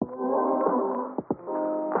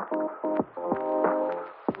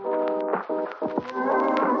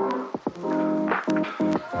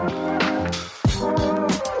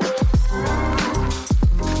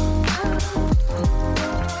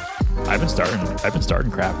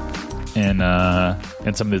starting crap in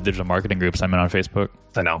some of these digital marketing groups I'm in on Facebook.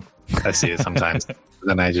 I know. I see it sometimes.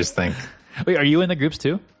 Then I just think, wait, are you in the groups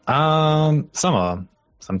too? Some of them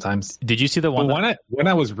sometimes. Did you see the one? When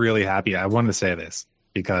I was really happy, I wanted to say this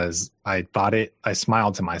because I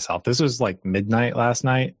smiled to myself. This was like midnight last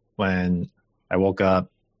night when I woke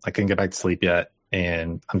up. I couldn't get back to sleep yet.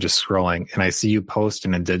 And I'm just scrolling and I see you post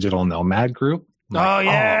in a digital nomad group. Like,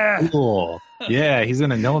 yeah. Oh, cool. Yeah, he's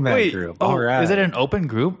in a nomad group. All right. Is it an open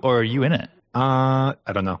group or are you in it? I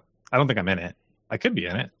don't know. I don't think I'm in it. I could be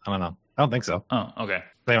in it. I don't know. I don't think so. Oh, okay.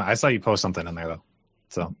 But anyway, I saw you post something in there though.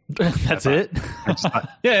 So that's it?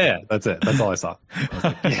 Yeah, that's it. That's all I saw. I was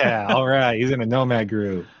like, yeah, all right. He's in a nomad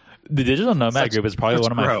group. The digital nomad group is probably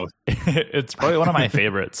one of my it's probably one of my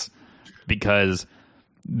favorites because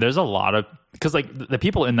there's a lot of like the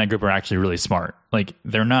people in that group are actually really smart. Like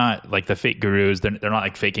they're not like the fake gurus. They're not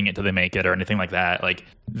like faking it till they make it or anything like that. Like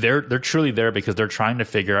they're truly there because they're trying to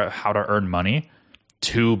figure out how to earn money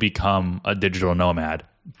to become a digital nomad,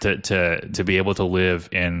 to be able to live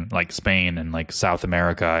in like Spain and like South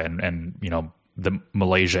America and you know the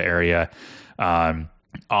Malaysia area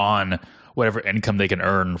on whatever income they can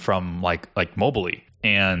earn from like mobily.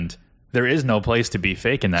 And there is no place to be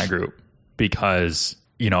fake in that group because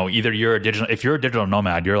you know, either if you're a digital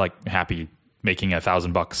nomad, you're like happy making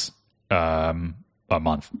 $1,000 a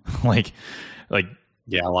month. like,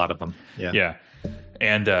 yeah, a lot of them. Yeah. Yeah.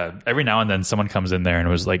 And every now and then someone comes in there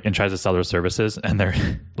and tries to sell their services and they're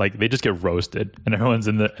like, they just get roasted and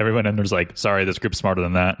everyone in there's like, sorry, this group's smarter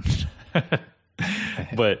than that.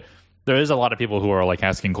 But there is a lot of people who are like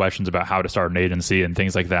asking questions about how to start an agency and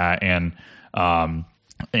things like that. And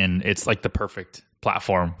it's like the perfect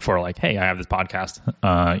platform for like, hey, I have this podcast.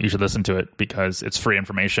 You should listen to it because it's free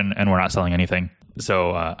information and we're not selling anything.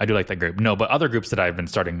 So I do like that group. No, but other groups that I've been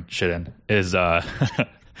starting shit in is are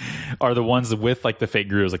the ones with like the fake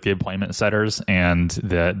gurus, like the appointment setters and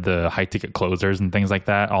the high ticket closers and things like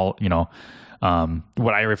that. All, you know,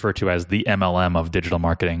 what I refer to as the MLM of digital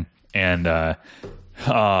marketing. And I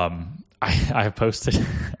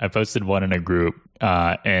posted one in a group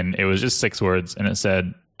and it was just 6 words and it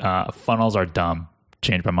said, funnels are dumb.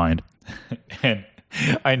 Changed my mind. And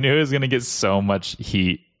I knew it was going to get so much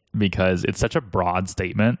heat because it's such a broad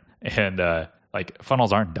statement. And like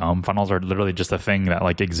funnels aren't dumb. Funnels are literally just a thing that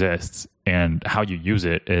like exists. And how you use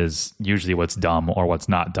it is usually what's dumb or what's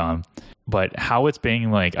not dumb. But how it's being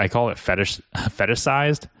like, I call it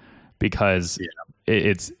fetishized because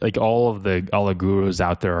it's like all the gurus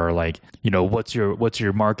out there are like, you know, what's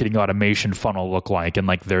your marketing automation funnel look like? And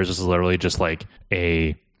like there's just literally just like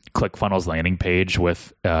a ClickFunnels landing page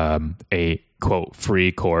with a quote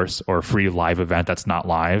free course or free live event that's not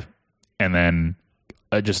live, and then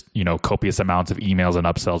just, you know, copious amounts of emails and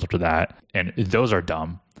upsells after that. And those are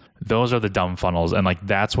dumb. Those are the dumb funnels, and like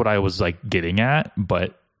that's what I was like getting at.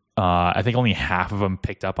 But I think only half of them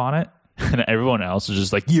picked up on it, and everyone else is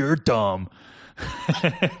just like, "You're dumb."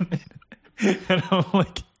 And I'm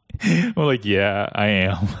like, yeah, I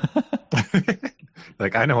am.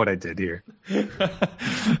 Like, I know what I did here.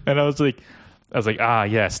 And I was like,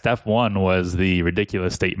 yeah, step 1 was the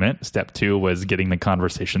ridiculous statement. Step 2 was getting the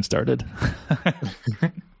conversation started.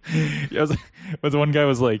 But one guy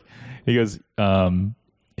was like, he goes,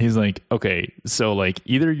 he's like, okay, so like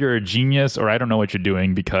either you're a genius or I don't know what you're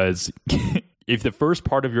doing because if the first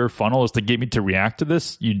part of your funnel is to get me to react to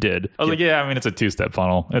this, you did. I was like, yeah, I mean, it's a 2-step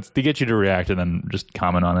funnel. It's to get you to react and then just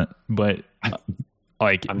comment on it. But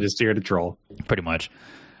like, I'm just here to troll. Pretty much.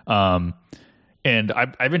 And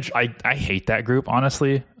I hate that group,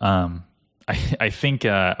 honestly. I think,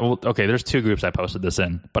 okay, there's 2 groups I posted this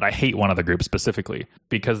in, but I hate one of the groups specifically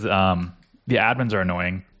because the admins are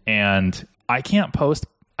annoying and I can't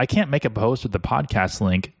make a post with the podcast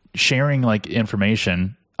link sharing like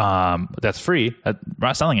information that's free. We're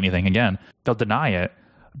not selling anything. Again, they'll deny it,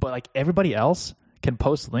 but like everybody else can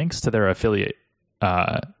post links to their affiliate,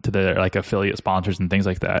 to their like affiliate sponsors and things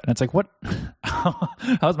like that. And it's like, what?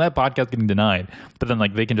 How's my podcast getting denied? But then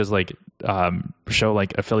like they can just like show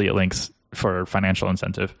like affiliate links for financial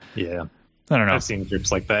incentive. Yeah. I don't know. I've seen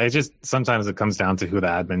groups like that. It just sometimes it comes down to who the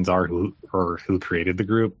admins are, who created the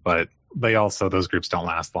group, but those groups don't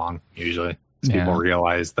last long usually. People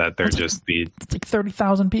realize that they're it's like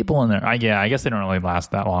 30,000 people in there. I guess they don't really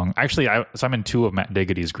last that long. Actually, so I'm in 2 of Matt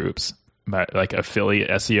Diggity's groups, but like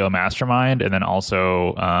affiliate SEO mastermind, and then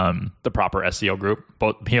also the proper SEO group.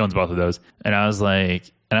 He owns both of those. And I was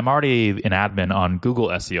like, and I'm already an admin on Google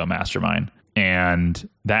SEO mastermind, and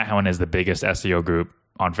that one is the biggest SEO group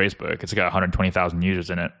on Facebook. It's got 120,000 users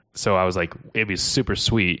in it. So I was like, it'd be super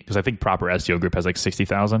sweet because I think Proper SEO Group has like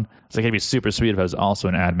 60,000. It's like, it'd be super sweet if I was also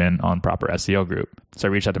an admin on Proper SEO Group. So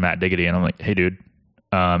I reached out to Matt Diggity and I'm like, hey, dude,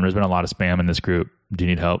 there's been a lot of spam in this group. Do you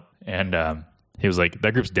need help? And he was like,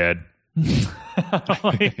 that group's dead.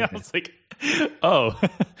 I was like, oh.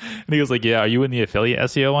 And he was like, yeah, are you in the affiliate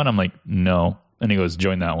SEO one? I'm like, no. And he goes,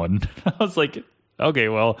 join that one. I was like, okay,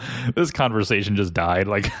 well, this conversation just died.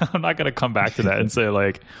 Like, I'm not going to come back to that and say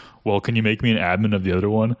like, well, can you make me an admin of the other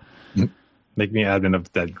one? Make me admin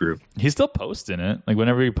of that group. He's still posting it. Like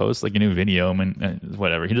whenever he posts like a new video, I mean,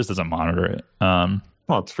 whatever. He just doesn't monitor it.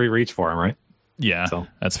 Well, it's free reach for him, right? Yeah, so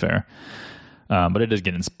that's fair. But it is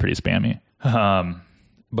getting pretty spammy.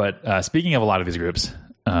 But speaking of a lot of these groups,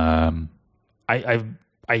 I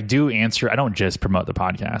do answer. I don't just promote the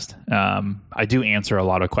podcast. I do answer a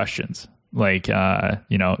lot of questions. Like,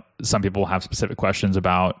 some people have specific questions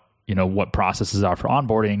about, what processes are for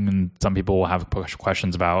onboarding. And some people will have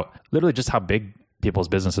questions about literally just how big people's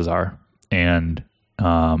businesses are. And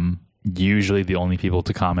usually the only people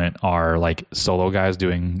to comment are like solo guys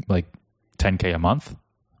doing like 10K a month,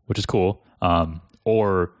 which is cool.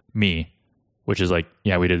 Or me, which is like,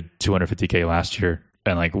 yeah, we did 250K last year.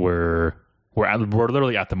 And like, we're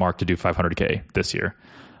literally at the mark to do 500K this year,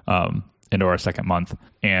 into our second month.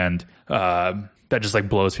 And that just like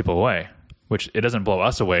blows people away, which it doesn't blow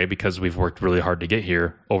us away because we've worked really hard to get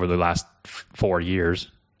here over the last 4 years.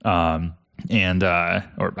 Or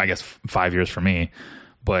I guess 5 years for me.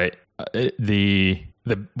 But the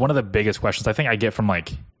one of the biggest questions I think I get from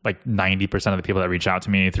like 90% of the people that reach out to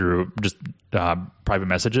me through just private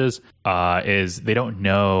messages is they don't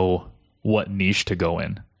know what niche to go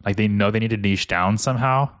in. Like they know they need to niche down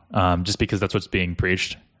somehow, just because that's what's being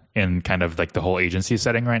preached in kind of like the whole agency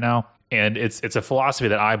setting right now. And it's a philosophy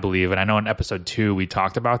that I believe, and I know in episode 2 we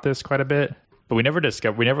talked about this quite a bit, but we never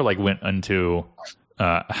like went into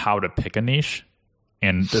how to pick a niche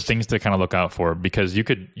and the things to kind of look out for, because you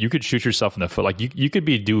could shoot yourself in the foot. Like you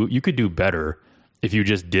could do better if you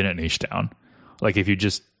just didn't niche down. Like if you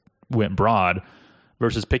just went broad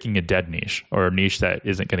versus picking a dead niche or a niche that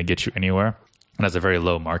isn't going to get you anywhere and has a very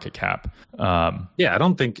low market cap. Yeah,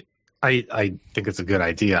 I think it's a good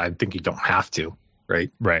idea. I think you don't have to,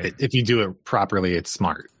 right? Right. If you do it properly, it's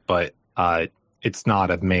smart, but it's not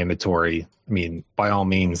a mandatory. I mean, by all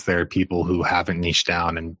means, there are people who haven't niched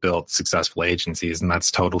down and built successful agencies, and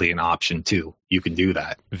that's totally an option too. You can do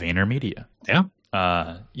that. VaynerMedia. Yeah.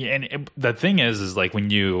 The thing is like when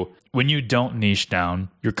you don't niche down,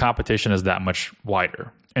 your competition is that much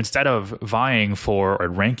wider. Instead of vying for or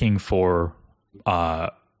ranking for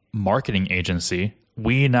marketing agency,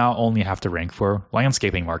 we now only have to rank for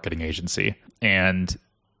landscaping marketing agency, and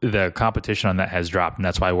the competition on that has dropped, and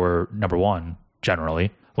that's why we're number one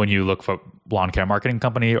generally. When you look for lawn care marketing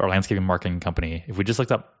company or landscaping marketing company, if you just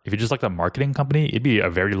looked up marketing company, it'd be a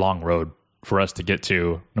very long road for us to get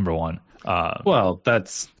to number one. Well,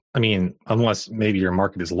 unless maybe your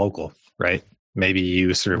market is local, right? Maybe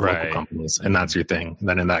you serve local companies and that's your thing. And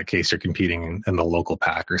then in that case, you're competing in the local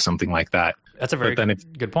pack or something like that. That's a very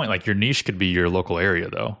good point. Like your niche could be your local area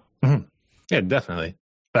though. Mm-hmm. Yeah, definitely.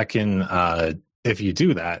 That can, if you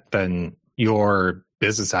do that, then your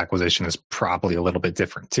business acquisition is probably a little bit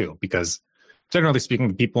different too, because generally speaking,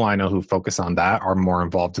 the people I know who focus on that are more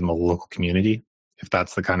involved in the local community, if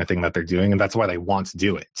that's the kind of thing that they're doing. And that's why they want to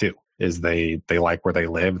do it too, is they like where they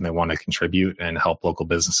live and they want to contribute and help local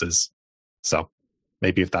businesses. So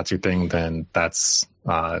maybe if that's your thing, then that's,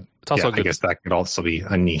 it's also I guess that could also be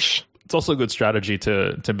a niche. It's also a good strategy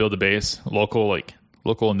to build a base, local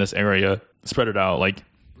in this area, spread it out. Like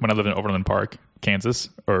when I lived in Overland Park, Kansas,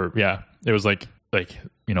 it was like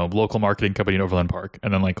local marketing company in Overland Park,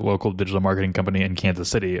 and then like local digital marketing company in Kansas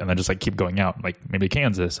City, and then just like keep going out, like maybe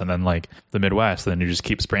Kansas, and then like the Midwest, and then you just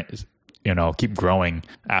keep keep growing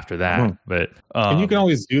after that. Mm. But and you can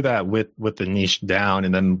always do that with the niche down,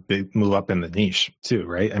 and then move up in the niche too,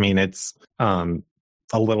 right? I mean, it's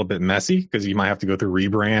a little bit messy because you might have to go through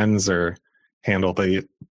rebrands or handle the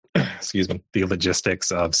the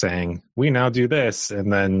logistics of saying we now do this,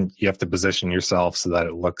 and then you have to position yourself so that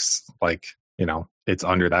it looks like it's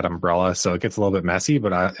under that umbrella. So it gets a little bit messy,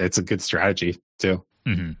 but it's a good strategy too.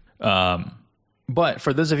 Mm-hmm. But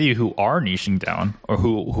for those of you who are niching down or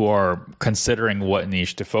who are considering what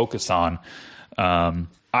niche to focus on,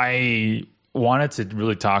 I wanted to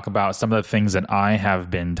really talk about some of the things that I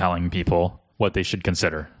have been telling people what they should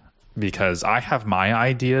consider, because I have my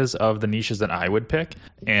ideas of the niches that I would pick,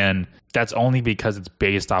 and that's only because it's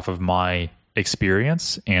based off of my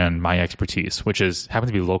experience and my expertise, which happen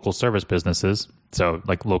to be local service businesses. So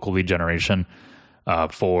like local lead generation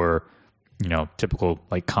for typical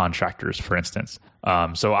like contractors, for instance.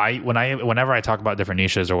 So whenever I talk about different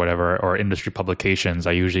niches or whatever, or industry publications,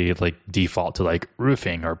 I usually like default to like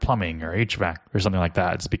roofing or plumbing or HVAC or something like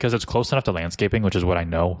that. It's because it's close enough to landscaping, which is what I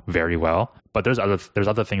know very well. But there's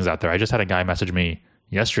other things out there. I just had a guy message me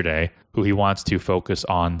yesterday who he wants to focus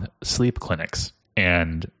on sleep clinics.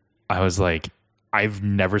 And I was like, I've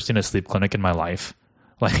never seen a sleep clinic in my life.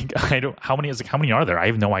 Like, how many are there? I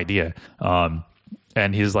have no idea.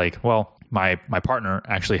 And he's like, well, my partner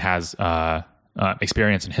actually has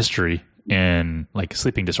experience and history in like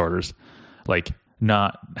sleeping disorders, like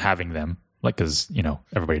not having them, like, cause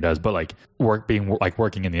everybody does, but like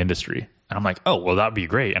working in the industry. And I'm like, oh, well, that'd be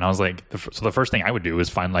great. And I was like, so the first thing I would do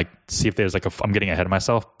is see if there's like I'm getting ahead of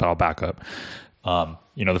myself, but I'll back up.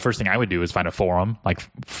 The first thing I would do is find a forum, like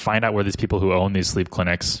find out where these people who own these sleep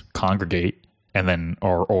clinics congregate, and then,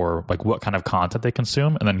 or like what kind of content they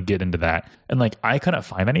consume, and then get into that. And like, I couldn't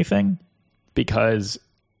find anything because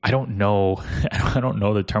I don't know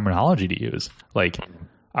the terminology to use. Like,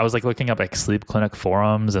 I was like looking up like sleep clinic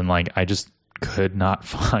forums, and like, I just could not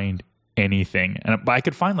find anything. But I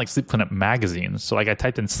could find like sleep clinic magazines. So like I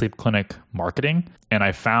typed in sleep clinic marketing, and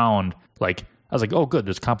I found I was like, oh, good,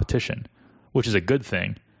 there's competition, which is a good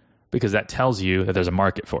thing because that tells you that there's a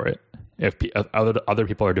market for it if other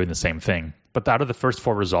people are doing the same thing. But out of the first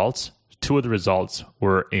 4 results, 2 of the results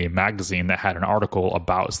were a magazine that had an article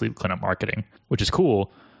about sleep clinic marketing, which is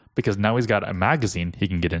cool because now he's got a magazine he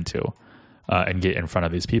can get into and get in front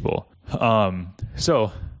of these people.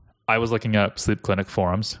 So I was looking up sleep clinic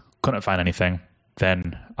forums, couldn't find anything.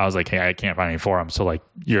 Then I was like, hey, I can't find any forums. So like,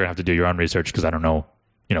 you're gonna have to do your own research because I don't know,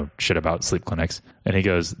 shit about sleep clinics. And he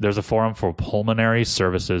goes, there's a forum for pulmonary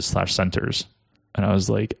services /centers. And I was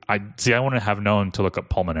like, I wouldn't have known to look up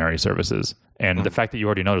pulmonary services. And the fact that you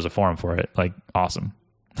already know there's a forum for it, like, awesome.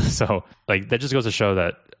 So like, that just goes to show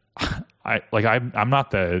that I'm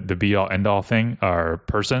not the be all end all thing or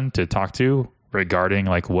person to talk to regarding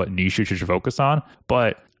like what niche you should focus on.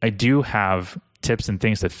 But I do have tips and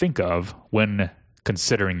things to think of when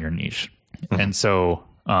considering your niche. And so,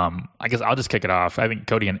 I guess I'll just kick it off. I think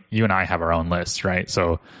Cody and you and I have our own lists, right?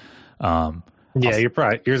 So, yeah,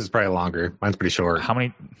 yours is probably longer. Mine's pretty short. How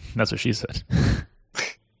many? That's what she said.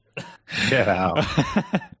 Get out.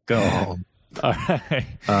 Go home. All right.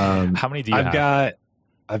 How many do you have?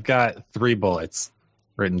 I've got 3 bullets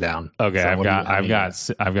written down. Okay, so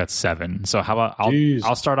I've got 7. So how about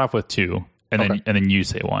I'll start off with 2, and then you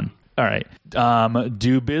say 1. All right.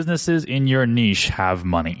 Do businesses in your niche have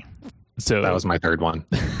money? So that was my 3rd one.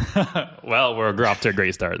 Well, we're off to a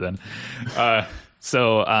great start then.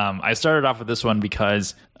 So I started off with this one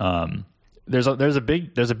because there's a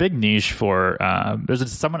big niche for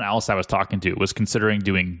someone else I was talking to was considering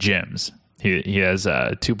doing gyms. He has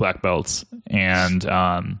 2 black belts, and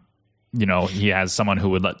he has someone who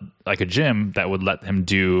would a gym that would let him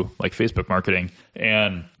do like Facebook marketing.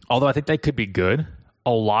 And although I think that could be good,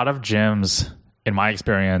 a lot of gyms, in my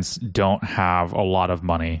experience, don't have a lot of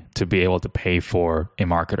money to be able to pay for a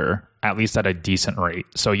marketer, at least at a decent rate.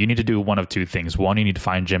 So you need to do one of 2 things. 1, you need to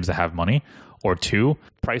find gyms that have money, or 2,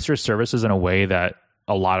 price your services in a way that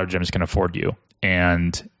a lot of gyms can afford you.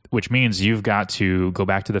 And which means you've got to go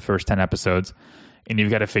back to the first 10 episodes and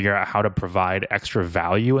you've got to figure out how to provide extra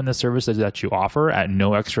value in the services that you offer at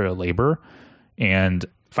no extra labor, and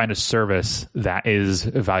find a service that is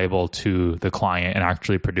valuable to the client and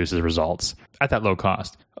actually produces results at that low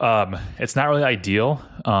cost. It's not really ideal.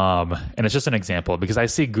 And it's just an example because I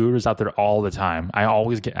see gurus out there all the time. I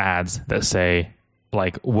always get ads that say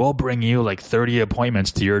like, we'll bring you like 30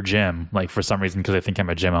 appointments to your gym, like for some reason, because I think I'm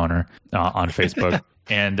a gym owner on Facebook.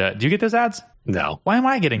 And do you get those ads? No. Why am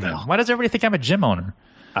I getting them? Why does everybody think I'm a gym owner?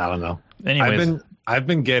 I don't know. Anyways, I've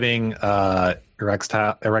been getting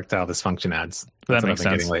erectile dysfunction ads. That That's makes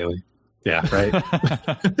what I've been sense. getting lately. Yeah, right.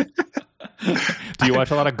 Do you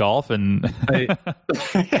watch a lot of golf? And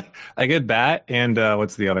I get that, and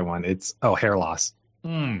what's the other one? It's hair loss.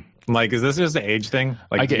 Like, is this just an age thing?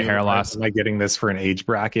 Like, I get hair loss. Am I getting this for an age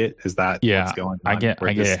bracket? Is that what's going on? I get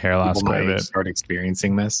a hair loss quite a bit. Start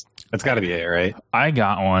experiencing this. That's got to be it, right? I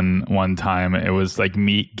got one time. It was like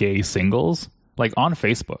meet gay singles, like on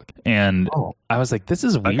Facebook, and I was like, "This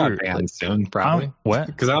is weird." I got banned soon, probably. What?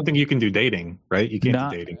 Because I don't think you can do dating, right? You can't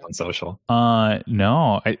do dating on social.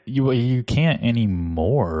 No, you can't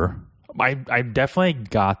anymore. I definitely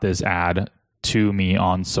got this ad to me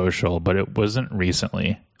on social, but it wasn't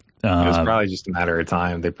recently. It was probably just a matter of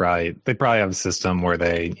time. They probably have a system where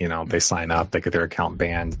they sign up, they get their account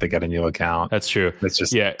banned, they get a new account. That's true. It's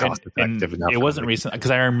just cost effective enough. It wasn't recent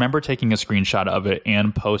because I remember taking a screenshot of it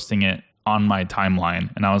and posting it on my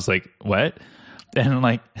timeline, and I was like, "What?" And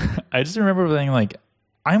like, I just remember being like,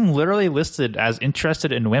 I'm literally listed as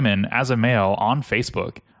interested in women as a male on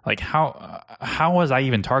Facebook. Like, how was I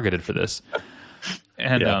even targeted for this?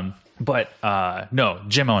 And no,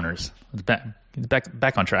 gym owners.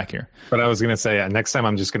 Back on track here. But I was gonna say next time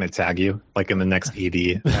I'm just gonna tag you, like in the next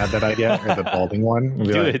ED ad that I get, or the balding one.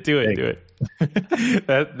 Do it.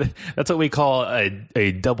 That's what we call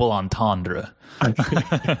a double entendre.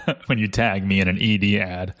 When you tag me in an ED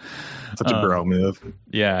ad. Such a bro move.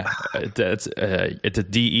 Yeah, it's a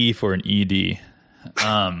DE for an ED.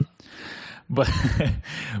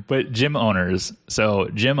 But gym owners. So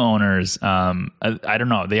gym owners, I don't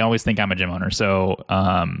know. They always think I'm a gym owner. So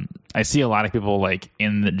I see a lot of people like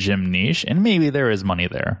in the gym niche, and maybe there is money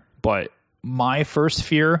there. But my first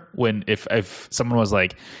fear if someone was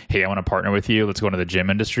like, "Hey, I want to partner with you. Let's go into the gym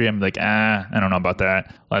industry," I'm like, I don't know about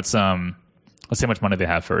that. Let's see how much money they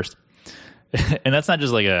have first. And that's not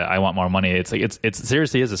just like I want more money. It's like it's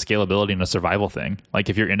seriously is a scalability and a survival thing. Like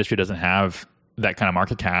if your industry doesn't have that kind of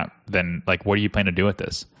market cap, then like what do you plan to do with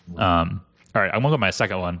this? All right, I'm gonna go to my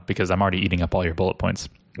second one because I'm already eating up all your bullet points.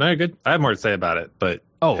 No, you're good. I have more to say about it, but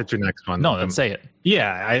hit your next one. No, let's say it.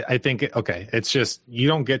 Yeah, I think okay. It's just you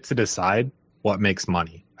don't get to decide what makes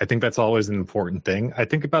money. I think that's always an important thing. I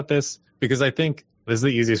think about this because I think this is the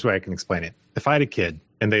easiest way I can explain it. If I had a kid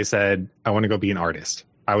and they said, I want to go be an artist,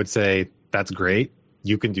 I would say, that's great.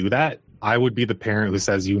 You can do that. I would be the parent who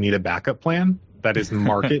says you need a backup plan that is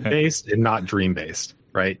market based and not dream based,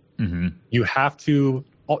 right? Mm-hmm.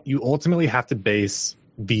 You ultimately have to base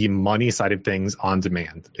the money side of things on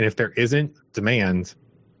demand. And if there isn't demand,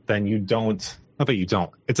 then not that you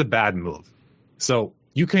don't, it's a bad move. So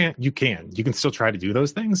you can still try to do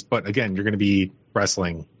those things. But again, you're going to be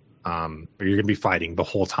wrestling or you're going to be fighting the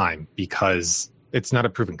whole time because it's not a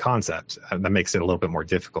proven concept. That makes it a little bit more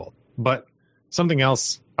difficult. But something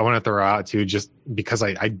else I want to throw out too, just because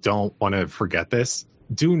I don't want to forget this.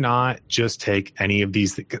 Do not just take any of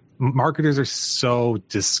these. Marketers are so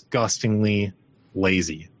disgustingly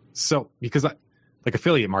lazy. So because like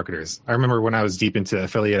affiliate marketers, I remember when I was deep into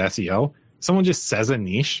affiliate SEO, someone just says a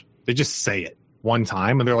niche. They just say it one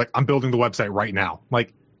time and they're like, I'm building the website right now.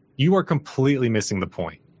 Like you are completely missing the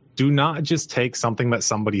point. Do not just take something that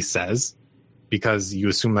somebody says because you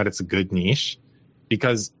assume that it's a good niche,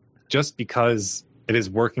 because just because it is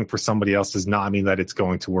working for somebody else does not mean that it's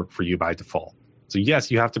going to work for you by default. So yes,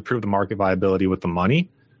 you have to prove the market viability with the money,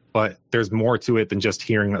 but there's more to it than just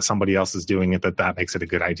hearing that somebody else is doing it, that makes it a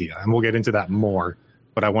good idea. And we'll get into that more,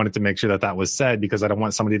 but I wanted to make sure that was said because I don't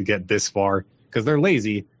want somebody to get this far because they're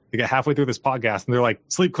lazy. They get halfway through this podcast and they're like,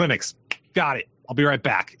 sleep clinics, got it. I'll be right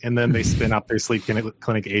back. And then they spin up their sleep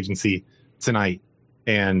clinic agency tonight.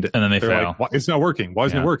 And then they fail. Like, it's not working. Why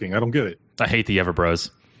isn't it working? I don't get it. I hate the Everbros.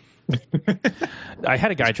 I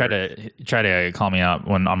had a guy try to call me out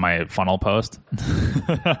when on my funnel post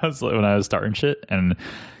when I was starting shit, and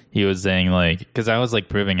he was saying like, because I was like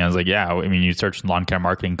proving, I was like, yeah, I mean, you search lawn care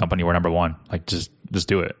marketing company, we're number one, like just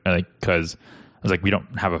do it, like because I was like, we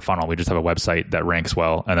don't have a funnel, we just have a website that ranks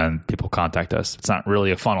well, and then people contact us. It's not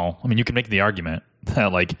really a funnel. I mean, you can make the argument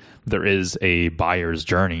that like there is a buyer's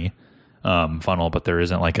journey funnel, but there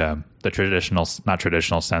isn't like the not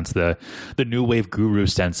traditional sense, the new wave guru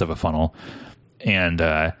sense of a funnel. And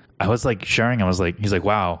I was like sharing, I was like, he's like,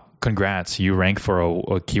 wow, congrats, you rank for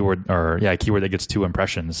a keyword a keyword that gets 2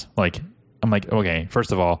 impressions. Like, I'm like, okay,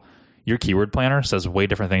 first of all, your keyword planner says way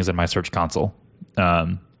different things than my search console.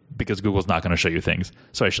 Because Google's not going to show you things.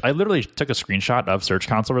 So I literally took a screenshot of Search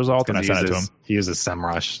Console result and I sent it to him. He uses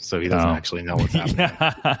SEMrush, so he doesn't actually know what's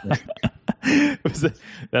happening.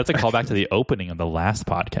 That's a callback to the opening of the last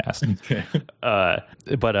podcast. Okay.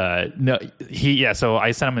 So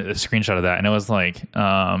I sent him a screenshot of that, and it was like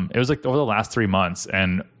over the last 3 months,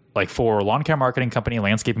 and like for lawn care marketing company,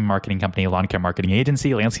 landscaping marketing company, lawn care marketing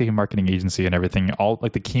agency, landscaping marketing agency, and everything, all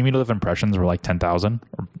like the cumulative impressions were like 10,000,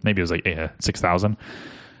 or maybe it was like 6,000.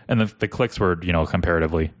 And the clicks were,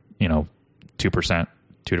 comparatively, 2%,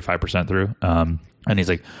 2 to 5% through. And he's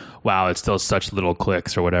like, wow, it's still such little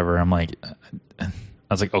clicks or whatever. I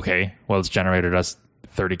was like, okay, well, it's generated us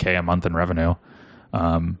 $30K a month in revenue.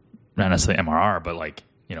 Not necessarily MRR, but like,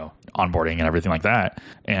 onboarding and everything like that.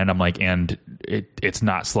 And I'm like, and it's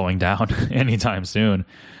not slowing down anytime soon.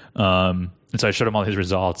 And so I showed him all his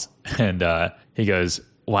results, and he goes,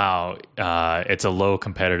 wow, it's a low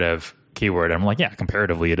competitive keyword. I'm like, yeah,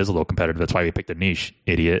 comparatively, it is a little competitive. That's why we picked a niche,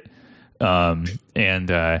 idiot. And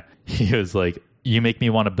he was like, you make me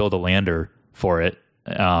want to build a lander for it.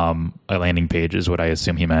 A landing page is what I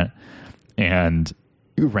assume he meant. And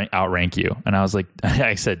outrank you. And I was like,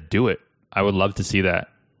 I said, do it. I would love to see that.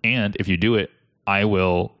 And if you do it, I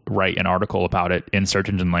will write an article about it in search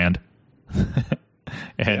engine land.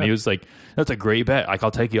 And he was like, that's a great bet. Like,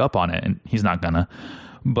 I'll take you up on it. And he's not gonna,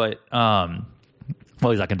 but, well,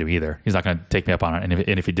 he's not going to do either. He's not going to take me up on it.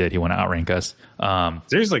 And if he did, he want to outrank us.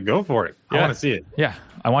 Seriously, go for it. I want to see it. Yeah,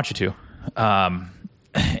 I want you to.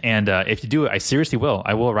 And if you do it, I seriously will.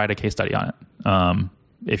 I will write a case study on it.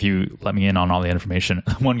 If you let me in on all the information.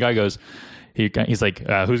 One guy goes, he's like,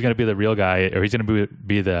 who's going to be the real guy? Or he's going to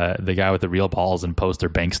be the guy with the real balls and post their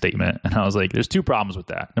bank statement. And I was like, there's two problems with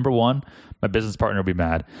that. Number one, my business partner will be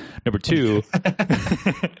mad. Number two,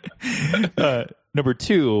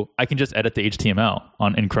 I can just edit the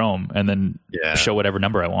HTML in Chrome and then show whatever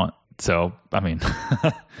number I want. So, I mean,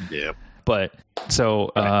 yeah. But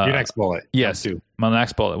so your next bullet. Yes. My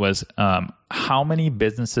next bullet was how many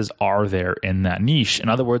businesses are there in that niche? In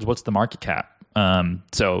other words, what's the market cap?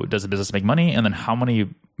 So does the business make money? And then how many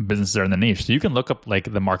businesses are in the niche? So you can look up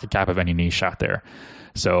like the market cap of any niche out there.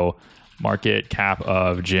 So market cap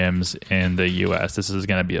of gyms in the US, this is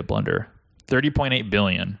going to be a blunder. 30.8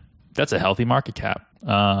 billion. That's a healthy market cap.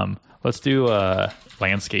 Let's do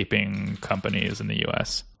landscaping companies in the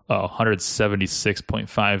US.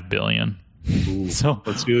 176.5 billion. Ooh, so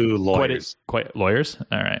let's do lawyers. Quite lawyers.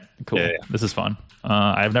 All right, cool. Yeah. This is fun.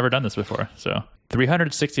 I've never done this before. So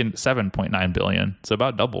 367.9 billion. So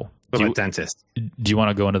about double. What about dentist? Do you want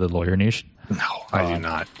to go into the lawyer niche? No, I do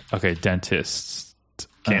not. Okay, dentists.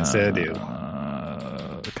 Can't say I do.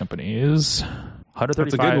 The company is 135.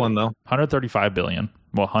 That's a good one, though. 135 billion.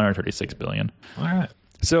 Well, 136 billion. All right.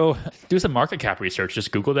 So do some market cap research.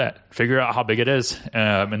 Just Google that. Figure out how big it is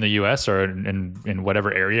in the U.S. or in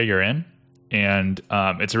whatever area you're in. And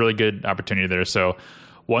it's a really good opportunity there. So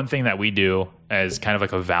one thing that we do as kind of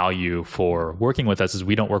like a value for working with us is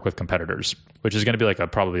we don't work with competitors, which is going to be like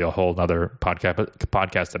probably a whole other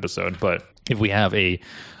podcast episode. But if we have a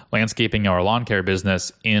landscaping or lawn care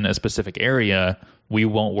business in a specific area, we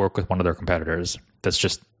won't work with one of their competitors. That's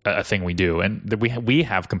just a thing we do. And we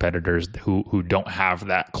have competitors who don't have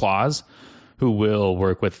that clause, who will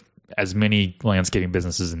work with as many landscaping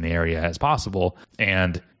businesses in the area as possible.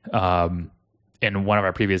 And in one of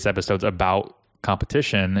our previous episodes about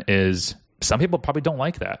competition is some people probably don't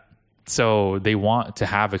like that. So they want to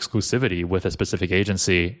have exclusivity with a specific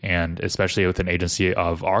agency, and especially with an agency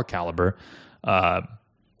of our caliber,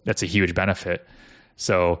 that's a huge benefit.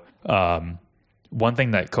 So one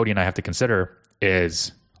thing that Cody and I have to consider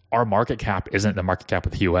is our market cap isn't the market cap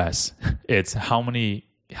of the US. It's how many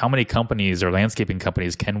companies or landscaping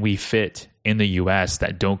companies can we fit in the US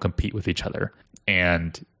that don't compete with each other.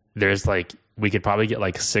 And there's like, we could probably get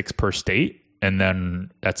like 6 per state, and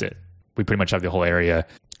then that's it. We pretty much have the whole area.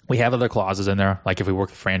 We have other clauses in there. Like if we work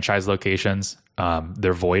with franchise locations,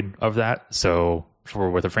 they're void of that. So if we're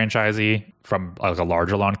with a franchisee from like a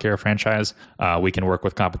larger lawn care franchise, we can work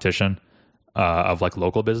with competition of like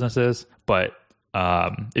local businesses. But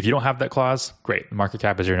if you don't have that clause, great. The market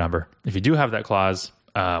cap is your number. If you do have that clause,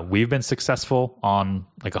 we've been successful on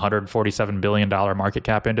like $147 billion market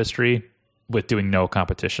cap industry with doing no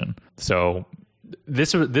competition. So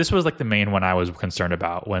this was like the main one I was concerned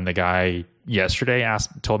about when the guy yesterday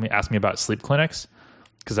asked me about sleep clinics,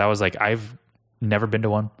 because I was like, I've never been to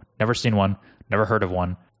one, never seen one, never heard of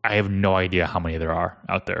one. I have no idea how many there are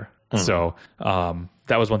out there. Mm-hmm. So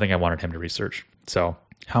that was one thing I wanted him to research. So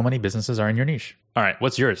how many businesses are in your niche? All right,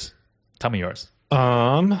 what's yours? Tell me yours.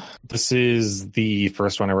 This is the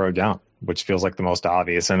first one I wrote down, which feels like the most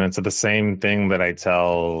obvious. And it's the same thing that I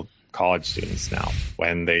tell college students now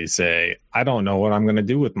when they say, I don't know what I'm going to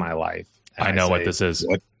do with my life. And I know what this is.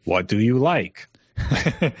 What do you like?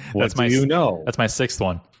 What do you know? That's my 6th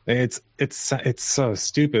one. It's so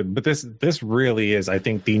stupid, but this really is, I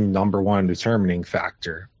think, the number one determining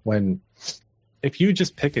factor. If you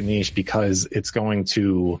just pick a niche because it's going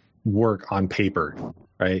to work on paper,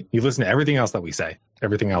 right? You listen to everything else that we say,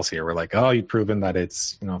 everything else here. We're like, oh, you've proven that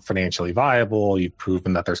it's, financially viable. You've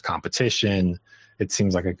proven that there's competition. It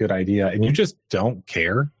seems like a good idea. And you just don't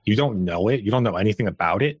care. You don't know it. You don't know anything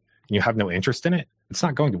about it. And you have no interest in it. It's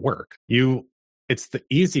not going to work. It's the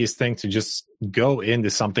easiest thing to just go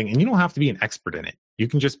into something, and you don't have to be an expert in it. You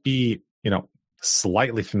can just be,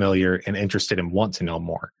 slightly familiar and interested and want to know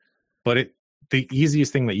more. But the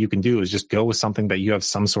easiest thing that you can do is just go with something that you have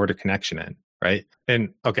some sort of connection in, right?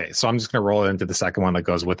 And okay, so I'm just going to roll into the second one that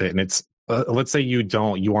goes with it. And it's, let's say you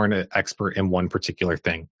aren't an expert in one particular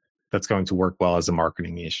thing that's going to work well as a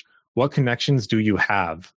marketing niche. What connections do you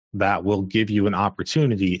have that will give you an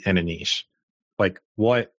opportunity in a niche? Like,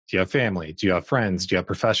 do you have family? Do you have friends? Do you have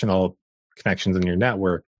professional connections in your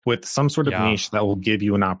network with some sort of niche that will give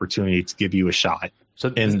you an opportunity to give you a shot?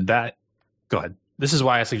 Go ahead. this is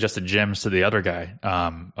why I suggested gyms to the other guy,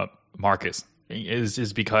 Marcus,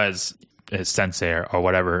 is because his sensei or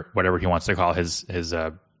whatever he wants to call his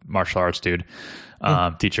martial arts dude,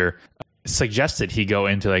 teacher, suggested he go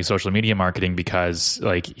into like social media marketing because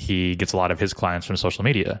like he gets a lot of his clients from social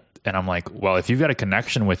media. And I'm like, well, if you've got a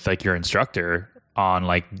connection with like your instructor on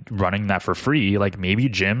like running that for free, like maybe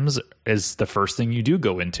gyms is the first thing you do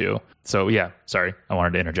go into. So yeah, sorry, I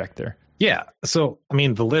wanted to interject there. Yeah. So I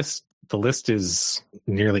mean, the list is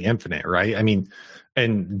nearly infinite, right? I mean,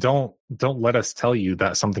 and don't let us tell you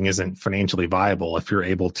that something isn't financially viable if you're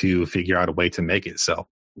able to figure out a way to make it so.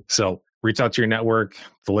 So reach out to your network.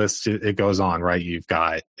 The list, it goes on, right? You've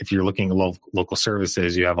got, if you're looking at local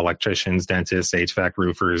services, you have electricians, dentists, HVAC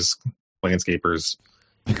roofers, landscapers.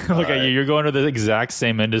 Look at you. You're going to the exact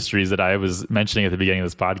same industries that I was mentioning at the beginning of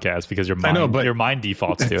this podcast because your mind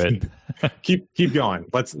defaults to it. keep going.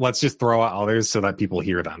 Let's just throw out others so that people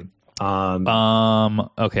hear them.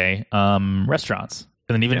 Okay. Restaurants.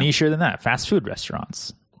 And then even nicher than that, fast food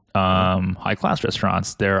restaurants. High class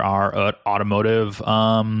restaurants. There are automotive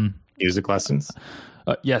music lessons.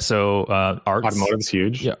 So arts. Automotive's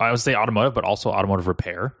huge. Yeah, I would say automotive, but also automotive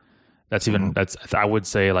repair. That's even I would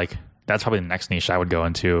say like that's probably the next niche I would go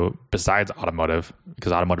into besides automotive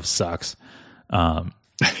because automotive sucks. There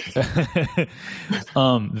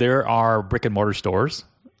are brick and mortar stores,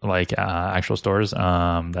 like actual stores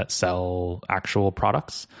that sell actual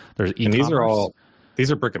products. There's e-commerce. And these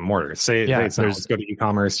are brick and mortar. Let's go to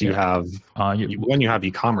e-commerce. You have when you have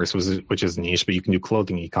e-commerce, which is niche, but you can do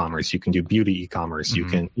clothing e-commerce. You can do beauty e-commerce. You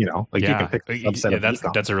can you can pick a subset of e-commerce.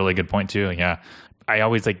 That's a really good point too. Yeah. I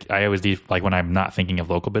always when I'm not thinking of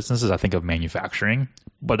local businesses, I think of manufacturing,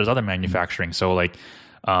 but there's other manufacturing. So like,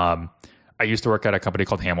 I used to work at a company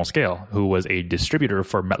called Hamel Scale, who was a distributor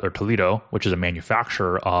for Mettler Toledo, which is a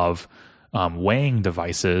manufacturer of weighing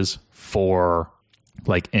devices for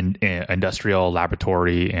like in industrial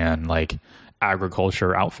laboratory and like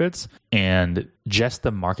agriculture outfits. And just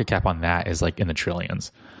the market cap on that is like in the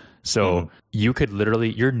trillions. So you could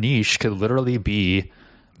your niche could literally be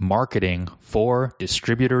marketing for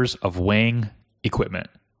distributors of weighing equipment.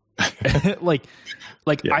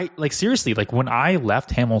 Seriously, like when I left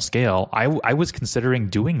Hamel Scale, I was considering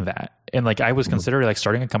doing that. And like I was considering like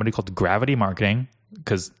starting a company called Gravity Marketing,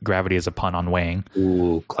 because gravity is a pun on weighing.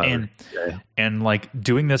 Ooh, clever. And like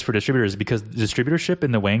doing this for distributors because distributorship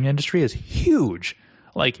in the weighing industry is huge.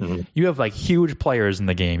 Like you have like huge players in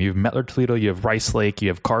the game. You have Mettler Toledo, you have Rice Lake, you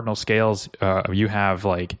have Cardinal Scales, you have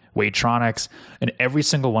like Weightronix, and every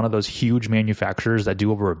single one of those huge manufacturers that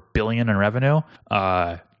do over $1 billion in revenue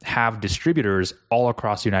have distributors all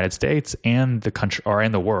across the United States and the country or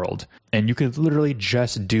in the world. And you could literally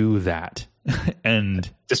just do that.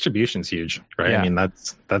 And distribution's huge, right? Yeah. I mean,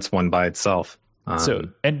 that's one by itself.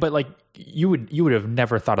 But like you would have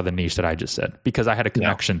never thought of the niche that I just said because I had a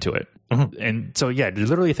connection to it. And so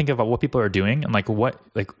literally think about what people are doing and like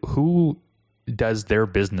who does their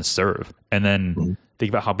business serve, and then think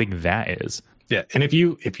about how big that is. Yeah, and if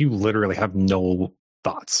you literally have no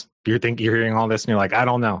thoughts, you're hearing all this and you're like, I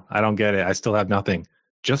don't know, I don't get it, I still have nothing.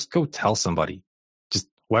 Just go tell somebody, just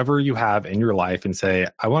whoever you have in your life, and say,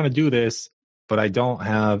 I want to do this, but I don't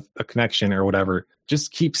have a connection or whatever.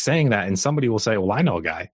 Just keep saying that, and somebody will say, well, I know a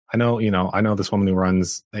guy. I know this woman who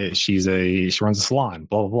runs. She runs a salon.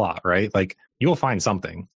 Blah blah blah. Right? Like you'll find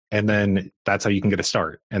something, and then that's how you can get a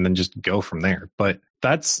start, and then just go from there. But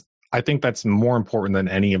I think that's more important than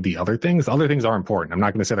any of the other things. Other things are important. I'm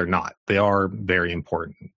not going to say they're not. They are very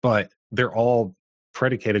important, but they're all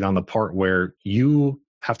predicated on the part where you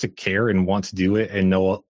have to care and want to do it, and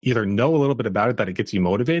either know a little bit about it that it gets you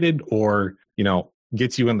motivated, or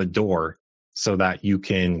gets you in the door so that you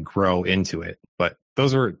can grow into it. But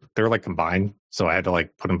they're like combined. So I had to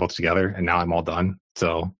like put them both together, and now I'm all done.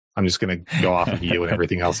 So I'm just going to go off of you and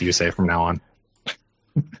everything else you say from now on.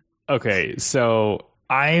 Okay. So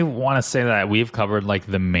I want to say that we've covered like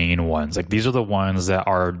the main ones. Like these are the ones that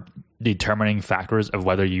are determining factors of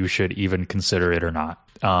whether you should even consider it or not.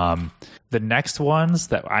 The next ones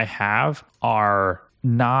that I have are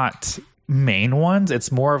not main ones.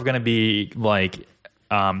 It's more of going to be like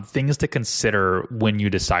things to consider when you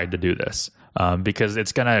decide to do this, because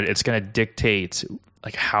it's gonna dictate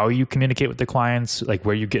like how you communicate with the clients, like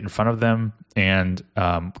where you get in front of them, and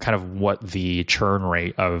kind of what the churn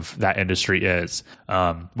rate of that industry is,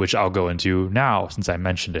 which I'll go into now since I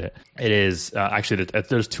mentioned it. It is actually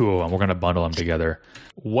there's two of them. We're going to bundle them together.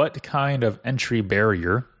 What kind of entry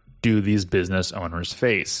barrier do these business owners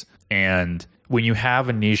face? And when you have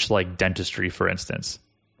a niche like dentistry, for instance,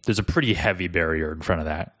 there's a pretty heavy barrier in front of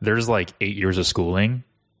that. There's like 8 years of schooling,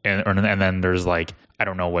 and then there's like, I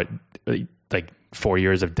don't know what, like 4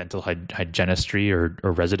 years of dental hygienistry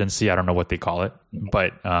or residency. I don't know what they call it,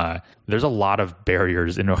 but there's a lot of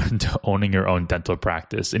barriers in to owning your own dental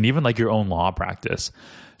practice and even like your own law practice.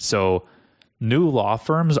 So new law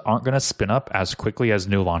firms aren't going to spin up as quickly as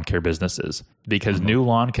new lawn care businesses, because new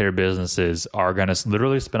lawn care businesses are going to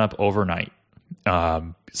literally spin up overnight.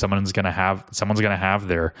 Someone's going to have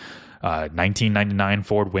their 1999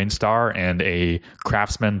 Ford Windstar and a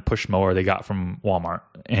Craftsman push mower they got from Walmart,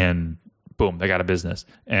 and boom, they got a business.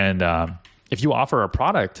 And if you offer a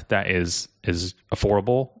product that is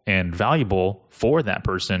affordable and valuable for that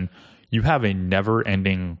person, you have a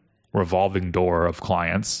never-ending revolving door of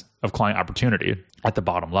client opportunity at the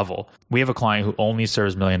bottom level. We have a client who only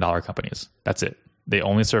serves $1 million companies. That's it. They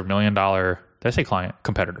only serve $1 million. Did I say client?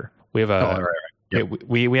 Competitor. We have a Yep.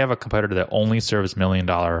 we have a competitor that only serves $1 million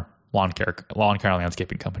lawn care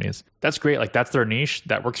landscaping companies. That's great. Like, that's their niche.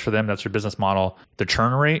 That works for them. That's their business model. The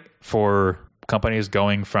churn rate for companies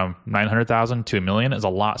going from 900,000 to $1 million is a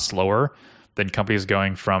lot slower than companies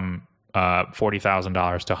going from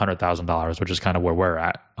 $40,000 to $100,000, which is kind of where we're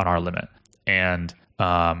at on our limit. And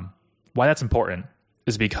why that's important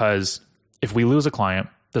is because if we lose a client,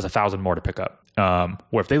 there's 1,000 more to pick up.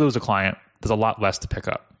 Or if they lose a client, there's a lot less to pick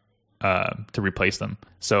up to replace them.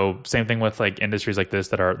 So same thing with like industries like this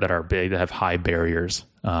that are big, that have high barriers.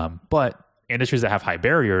 But industries that have high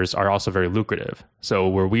barriers are also very lucrative. So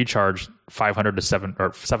where we charge $500 to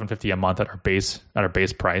 $750 a month at our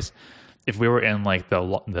base price, if we were in like the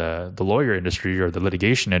lawyer industry or the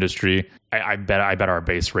litigation industry, I bet our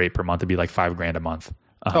base rate per month would be like $5,000 a month.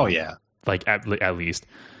 Oh yeah, like at least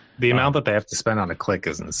the amount that they have to spend on a click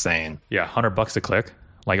is insane. Yeah, $100 a click.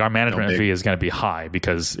 Like, our management fee is going to be high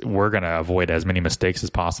because we're going to avoid as many mistakes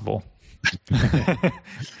as possible. Yep.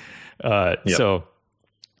 So,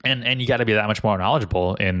 and you got to be that much more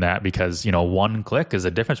knowledgeable in that, because, you know, one click is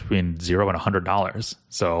the difference between $0 and $100.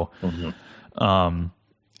 So,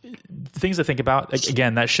 things to think about.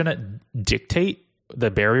 Again, that shouldn't dictate,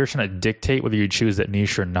 the barrier shouldn't dictate whether you choose that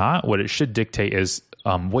niche or not. What it should dictate is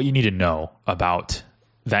what you need to know about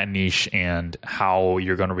that niche and how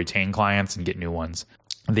you're going to retain clients and get new ones.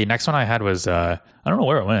 The next one I had was, I don't know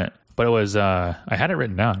where it went, but it was, I had it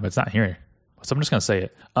written down, but it's not here. So I'm just going to say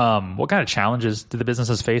it. What kind of challenges do the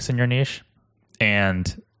businesses face in your niche?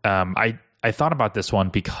 And I thought about this one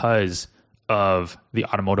because of the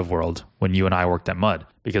automotive world when you and I worked at Mud,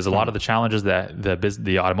 because a lot of the challenges that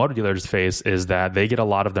the automotive dealers face is that they get a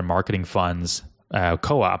lot of their marketing funds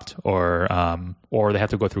co-opt, or they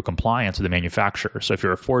have to go through compliance with the manufacturer. So if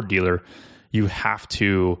you're a Ford dealer, you have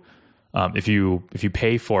to, if you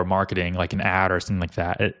pay for marketing like an ad or something like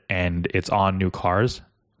that, and it's on new cars,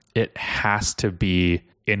 it has to be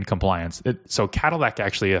in compliance. So Cadillac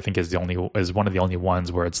actually, I think, is one of the only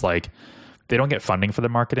ones where it's like they don't get funding for the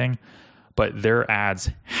marketing, but their ads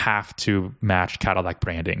have to match Cadillac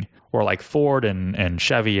branding. Or like Ford and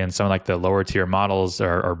Chevy and some like the lower tier models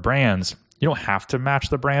or brands, you don't have to match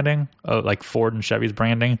the branding, like Ford and Chevy's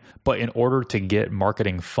branding. But in order to get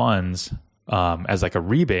marketing funds as like a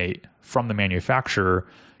rebate from the manufacturer,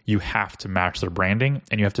 you have to match their branding,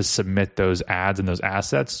 and you have to submit those ads and those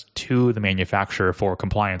assets to the manufacturer for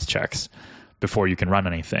compliance checks before you can run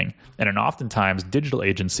anything. And then oftentimes digital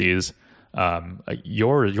agencies,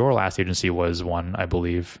 your last agency was one, I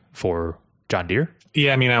believe, for John Deere.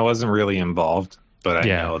 Yeah, I mean, I wasn't really involved, but I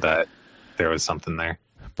know that there was something there.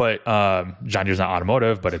 But John Deere's not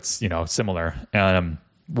automotive, but it's, you know, similar,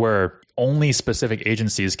 where only specific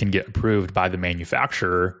agencies can get approved by the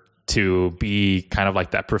manufacturer to be kind of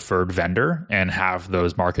like that preferred vendor and have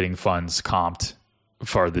those marketing funds comped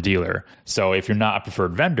for the dealer. So if you're not a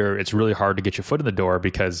preferred vendor, it's really hard to get your foot in the door,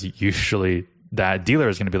 because usually that dealer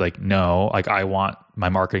is going to be like, no, like, I want my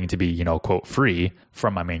marketing to be, you know, quote, free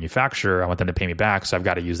from my manufacturer. I want them to pay me back, so I've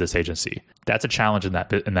got to use this agency. That's a challenge in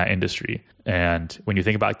that industry. And when you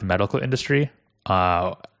think about like the medical industry,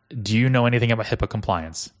 do you know anything about HIPAA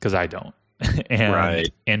compliance? Because I don't.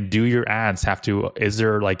 And do your ads have to? Is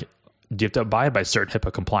there like, do you have to abide by certain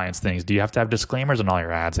HIPAA compliance things? Do you have to have disclaimers on all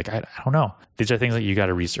your ads? Like, I don't know. These are things that you got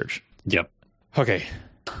to research. Yep. Okay.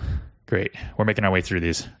 Great. We're making our way through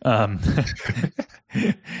these. I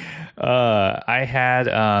had,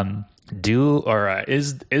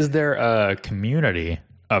 is there a community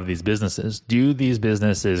of these businesses? Do these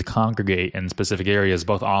businesses congregate in specific areas,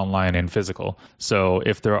 both online and physical? So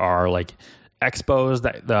if there are like expos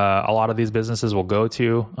that a lot of these businesses will go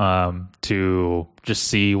to just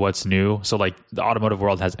see what's new. So like the automotive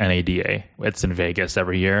world has NADA. It's in Vegas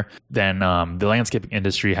every year. Then the landscaping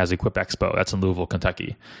industry has Equip Expo. That's in Louisville,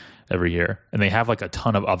 Kentucky every year. And they have like a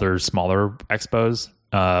ton of other smaller expos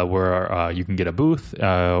where you can get a booth,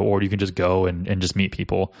 or you can just go and just meet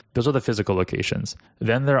people. Those are the physical locations.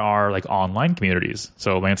 Then there are like online communities.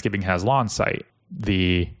 So landscaping has Lawn Site.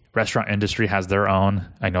 The restaurant industry has their own.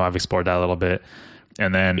 I know I've explored that a little bit.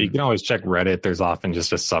 And then you can always check Reddit. There's often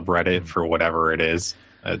just a subreddit for whatever it is.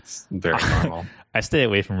 It's very normal. I stay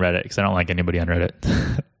away from Reddit because I don't like anybody on Reddit.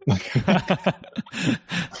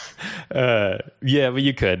 Yeah, but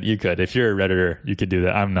you could if you're a Redditor, you could do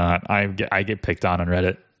that. I'm not. I get picked on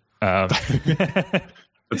Reddit.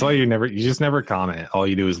 That's why you just never comment. All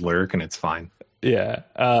you do is lurk, and it's fine. Yeah.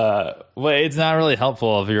 Well, it's not really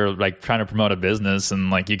helpful if you're like trying to promote a business and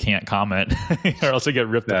like you can't comment or else you get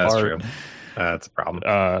ripped apart. True. That's a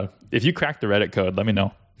problem. If you crack the Reddit code, let me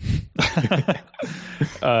know.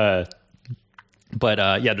 But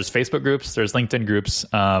yeah, there's Facebook groups, there's LinkedIn groups.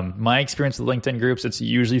 My experience with LinkedIn groups, it's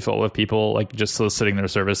usually full of people like just soliciting their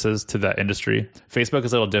services to that industry. Facebook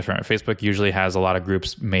is a little different. Facebook usually has a lot of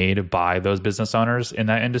groups made by those business owners in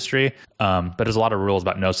that industry. But there's a lot of rules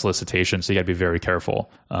about no solicitation, so you got to be very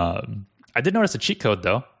careful. I did notice a cheat code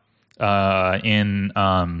though. So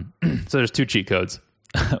there's 2 cheat codes.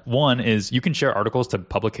 One is you can share articles to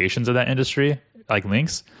publications of that industry, like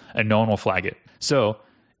links, and no one will flag it. So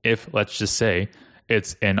if, let's just say,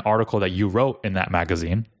 it's an article that you wrote in that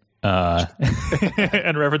magazine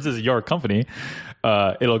and references your company,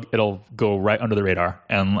 it'll go right under the radar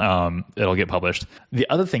and it'll get published. The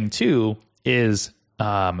other thing too is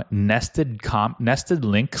nested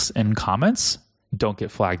links and comments don't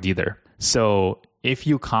get flagged either. So if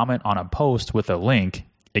you comment on a post with a link,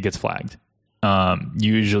 it gets flagged.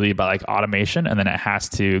 Usually by like automation, and then it has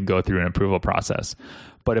to go through an approval process.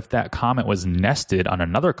 But if that comment was nested on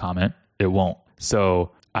another comment, it won't.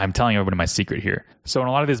 So I'm telling everybody my secret here. So in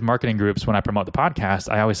a lot of these marketing groups, when I promote the podcast,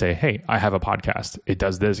 I always say, hey, I have a podcast. It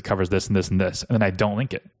does this, it covers this and this and this. And then I don't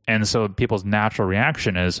link it. And so people's natural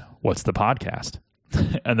reaction is, what's the podcast?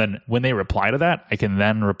 And then when they reply to that, I can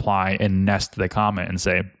then reply and nest the comment and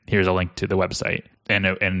say, here's a link to the website. And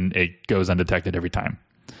it goes undetected every time.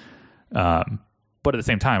 But at the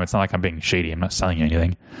same time, it's not like I'm being shady. I'm not selling you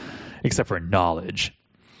anything except for knowledge.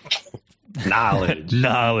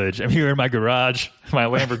 Knowledge. I'm here in my garage, my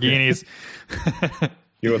Lamborghinis.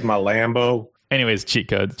 You with my Lambo. Anyways, cheat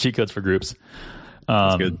codes for groups.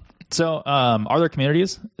 That's good. So, are there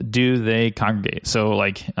communities? Do they congregate? So,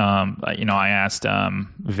 like, I asked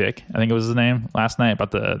Vic, I think it was his name, last night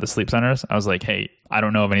about the sleep centers. I was like, hey, I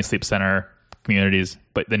don't know of any sleep center communities,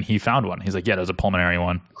 but then he found one. He's like, yeah, there's a pulmonary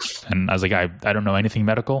one. And I was like, I don't know anything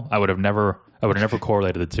medical. I would have never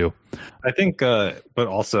correlated the two. I think, but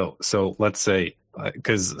also, so let's say,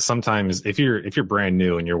 because sometimes if you're brand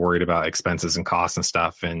new and you're worried about expenses and costs and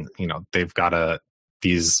stuff, and they've got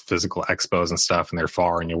these physical expos and stuff, and they're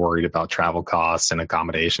far, and you're worried about travel costs and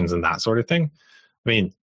accommodations and that sort of thing. I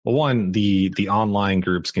mean, well, one, the online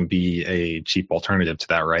groups can be a cheap alternative to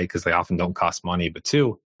that, right? Because they often don't cost money. But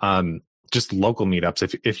two, just local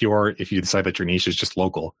meetups. If you decide that your niche is just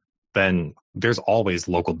local, then there's always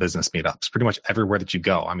local business meetups pretty much everywhere that you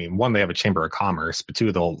go. I mean, one, they have a chamber of commerce, but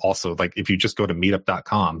two, they'll also, like, if you just go to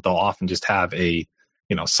meetup.com, they'll often just have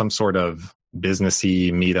some sort of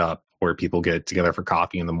businessy meetup where people get together for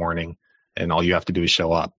coffee in the morning, and all you have to do is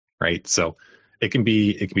show up, right? So it can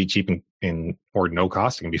be cheap or no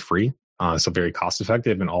cost. It can be free, so very cost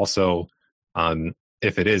effective. And also,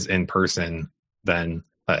 if it is in person, then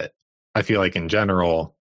I feel like in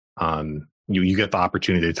general, you get the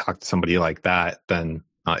opportunity to talk to somebody like that, then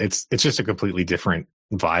it's just a completely different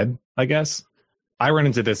vibe, I guess. I run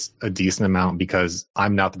into this a decent amount because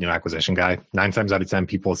I'm not the new acquisition guy. 9 times out of 10,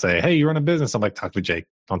 people say, hey, you run a business. I'm like, talk to Jake.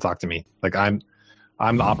 Don't talk to me. Like, I'm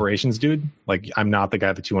the operations dude. Like, I'm not the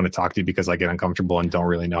guy that you want to talk to because I get uncomfortable and don't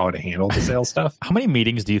really know how to handle the sales stuff. How many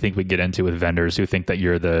meetings do you think we get into with vendors who think that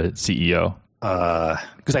you're the CEO?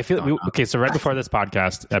 Because I feel so right before this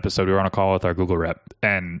podcast episode, we were on a call with our Google rep,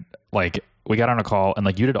 and like we got on a call, and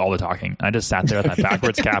like you did all the talking. I just sat there with my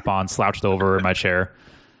backwards cap on, slouched over in my chair,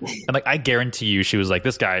 and like I guarantee you, she was like,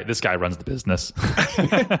 "This guy runs the business."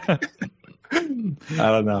 I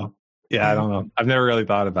don't know. Yeah, I don't know. I've never really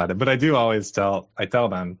thought about it, but I do always tell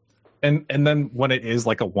them, and then when it is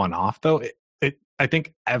like a one-off, though, I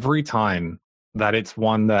think every time that it's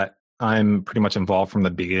one that I'm pretty much involved from the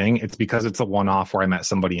beginning, it's because it's a one-off where I met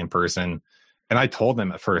somebody in person. And I told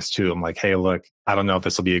them at first too, I'm like, hey, look, I don't know if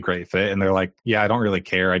this will be a great fit. And they're like, yeah, I don't really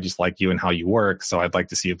care. I just like you and how you work. So I'd like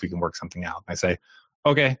to see if we can work something out. And I say,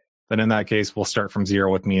 okay, then in that case, we'll start from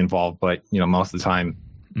zero with me involved. But most of the time,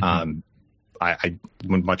 I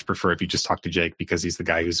would much prefer if you just talk to Jake, because he's the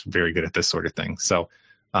guy who's very good at this sort of thing. So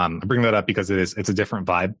I bring that up because it's a different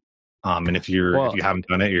vibe. And if you haven't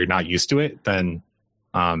done it, you're not used to it, then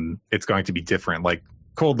it's going to be different. Like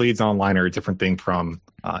cold leads online are a different thing from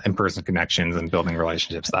in-person connections and building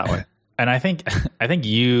relationships that way. And I think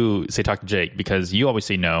you say talk to Jake because you always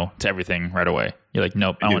say no to everything right away. You're like,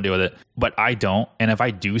 nope, I don't want to deal with it. But I don't. And if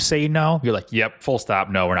I do say no, you're like, yep, full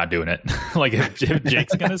stop. No, we're not doing it. Like if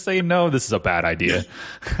Jake's going to say no, this is a bad idea.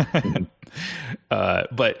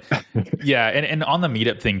 But yeah, and on the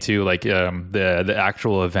meetup thing too, like the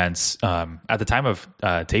actual events, at the time of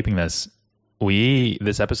taping this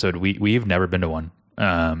episode, we've never been to one.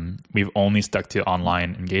 We've only stuck to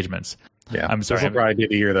online engagements. Yeah, I'm sorry. This will probably be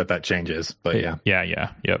the year that changes, but yeah.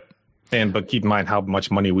 Yep. But keep in mind how much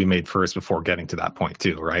money we made first before getting to that point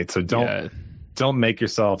too, right? So don't make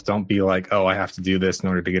yourself, don't be like, oh, I have to do this in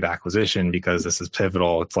order to get acquisition because this is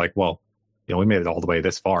pivotal. It's like, well, we made it all the way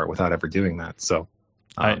this far without ever doing that. So,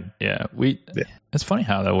 it's funny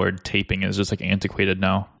how the word taping is just like antiquated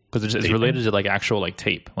now because it's related to like actual like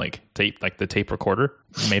tape, like the tape recorder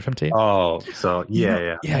made from tape. Oh, so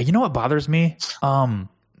yeah. You know what bothers me?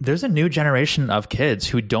 There's a new generation of kids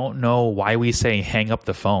who don't know why we say hang up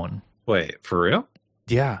the phone. Wait, for real?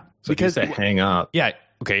 Yeah. So because they hang up. Yeah.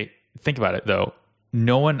 Okay. Think about it though.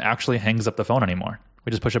 No one actually hangs up the phone anymore. We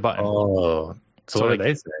just push a button. Oh, so what do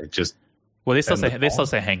they say? Just they still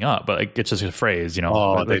say hang up, but like it's just a phrase,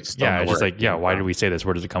 Oh, they just it's just like why did we say this?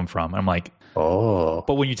 Where does it come from? I'm like, oh.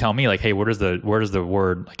 But when you tell me like, hey, where does the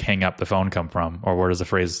word like hang up the phone come from, or where does the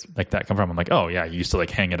phrase like that come from? I'm like, oh yeah, you used to like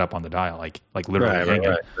hang it up on the dial, like literally hang it.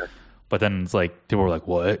 Right. But then it's like people were like,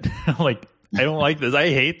 what? Like I don't like this. I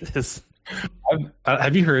hate this.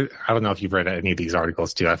 Have you heard? I don't know if you've read any of these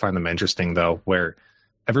articles too. I find them interesting though, where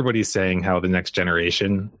everybody's saying how the next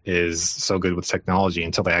generation is so good with technology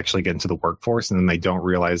until they actually get into the workforce, and then they don't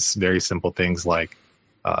realize very simple things like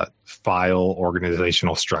file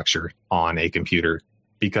organizational structure on a computer,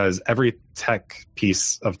 because every tech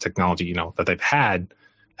piece of technology that they've had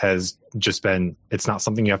has just been, it's not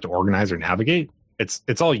something you have to organize or navigate.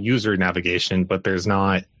 It's all user navigation, but there's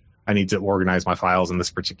not, I need to organize my files in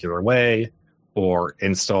this particular way or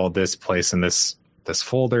install this place in this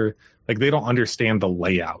folder. Like they don't understand the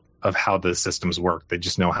layout of how the systems work. They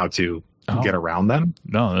just know how to get around them.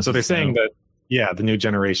 No, so they're saying that, the new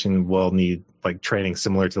generation will need like training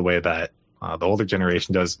similar to the way that the older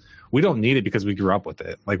generation does. We don't need it because we grew up with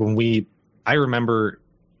it. Like I remember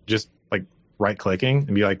just like right clicking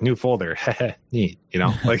and be like, new folder, neat,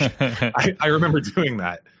 like I remember doing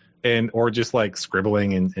that. Or just like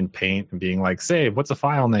scribbling in paint and being like, save, what's a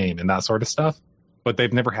file name and that sort of stuff. But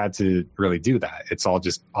they've never had to really do that. It's all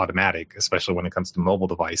just automatic, especially when it comes to mobile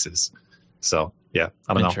devices. So, yeah,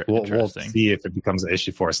 I don't know. We'll see if it becomes an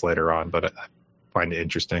issue for us later on, but I find it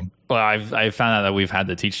interesting. Well, I've found out that we've had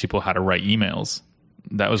to teach people how to write emails.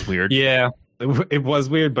 That was weird. Yeah, it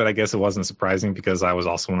was weird, but I guess it wasn't surprising because I was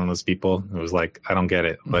also one of those people who was like, I don't get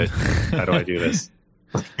it, but how do I do this?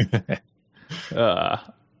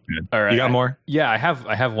 All right. You got more? Yeah, I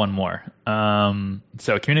have one more.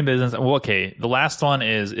 So community business. Well, okay. The last one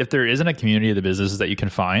is if there isn't a community of the businesses that you can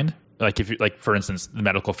find, like if you like, for instance, the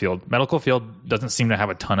medical field doesn't seem to have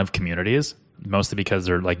a ton of communities, mostly because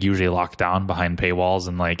they're like usually locked down behind paywalls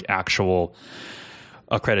and like actual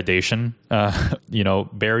accreditation,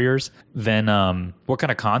 barriers. Then, what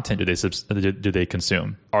kind of content do they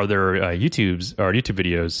consume? Are there YouTube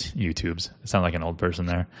videos? YouTubes. I sound like an old person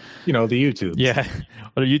there. The YouTubes. Yeah.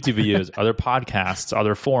 Are there YouTube videos? Are there podcasts? Are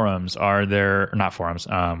there forums? Are there not forums?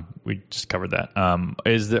 We just covered that.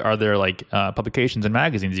 Are there like publications and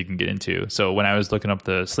magazines you can get into? So when I was looking up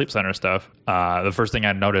the Sleep Center stuff, the first thing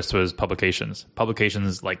I noticed was publications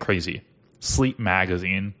like crazy. Sleep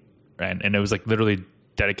Magazine, and it was like literally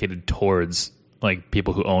dedicated towards like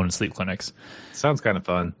people who own sleep clinics. Sounds kind of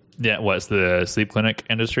fun. Yeah, what's the sleep clinic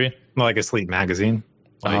industry? Like a sleep magazine.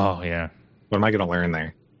 Oh yeah. What am I going to learn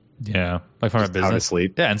there? Yeah, like from a business. How to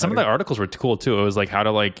sleep. Yeah, and some of the articles were cool too. It was like how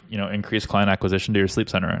to increase client acquisition to your sleep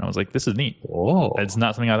center, and I was like, this is neat. Oh, it's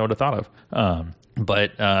not something I would have thought of.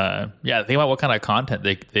 But think about what kind of content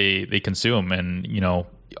they consume, and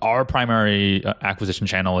our primary acquisition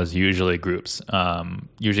channel is usually groups, and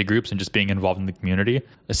just being involved in the community.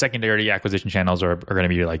 The secondary acquisition channels are going to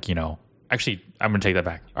be like, actually, I'm going to take that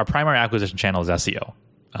back. Our primary acquisition channel is SEO.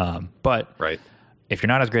 But right. If you're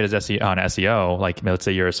not as great as SEO, like let's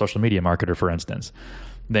say you're a social media marketer, for instance,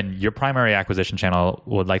 then your primary acquisition channel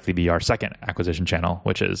would likely be our second acquisition channel,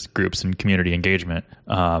 which is groups and community engagement.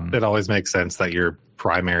 It always makes sense that your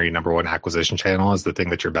primary number one acquisition channel is the thing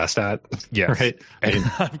that you're best at. Yes. Right. And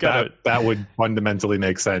that would fundamentally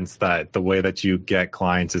make sense that the way that you get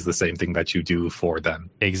clients is the same thing that you do for them.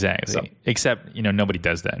 Exactly. So. Except, nobody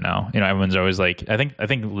does that now. Everyone's always like, I think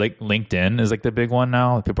like LinkedIn is like the big one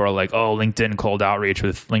now. People are like, oh, LinkedIn cold outreach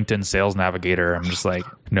with LinkedIn Sales Navigator. I'm just like,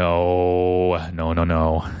 no.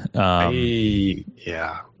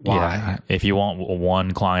 Yeah. Why? Yeah, if you want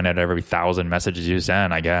one client at every 1,000 messages you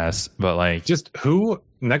send, I guess. But like, just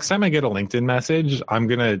next time I get a LinkedIn message, I'm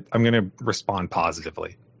gonna respond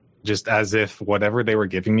positively, just as if whatever they were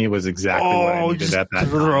giving me was exactly what I needed at that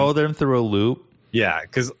throw time. them through a loop. Yeah,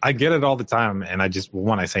 because I get it all the time, and I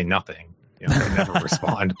say nothing. I never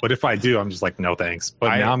respond. But if I do, I'm just like, no thanks.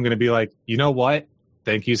 But now I'm gonna be like, you know what?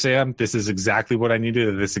 Thank you, Sam. This is exactly what I needed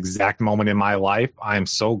at this exact moment in my life. I am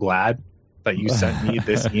so glad that you sent me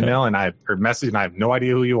this email or message, and I have no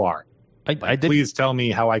idea who you are. I did. Please tell me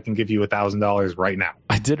how I can give you $1,000 right now.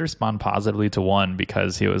 I did respond positively to one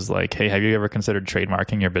because he was like, hey, have you ever considered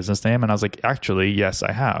trademarking your business name? And I was like, actually, yes,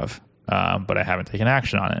 I have. But I haven't taken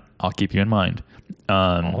action on it. I'll keep you in mind.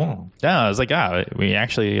 Yeah, I was like, we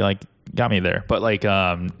actually got me there. But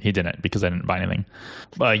he didn't because I didn't buy anything.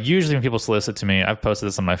 But usually when people solicit to me, I've posted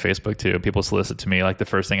this on my Facebook too. People solicit to me, the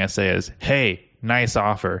first thing I say is, hey, nice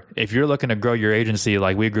offer. If you're looking to grow your agency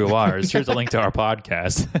like we grew ours, here's a link to our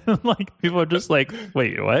podcast. People are just like,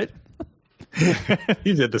 wait, what?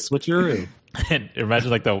 You did the switcheroo. And imagine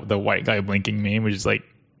the white guy blinking meme, which is like,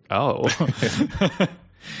 oh.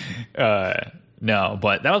 No,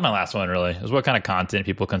 but that was my last one, really. It was what kind of content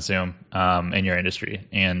people consume in your industry.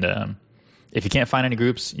 And if you can't find any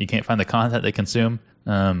groups, you can't find the content they consume,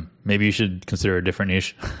 maybe you should consider a different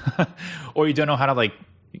niche. Or you don't know how to,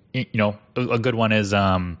 a good one is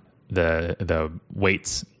the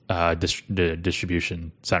weights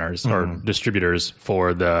distribution centers or distributors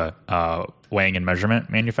for the weighing and measurement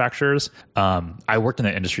manufacturers. I worked in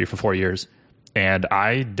the industry for 4 years, and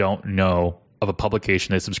I don't know of a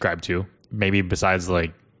publication they subscribe to, maybe besides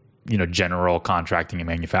general contracting and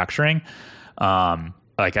manufacturing. I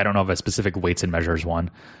don't know of a specific weights and measures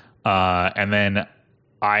one. And then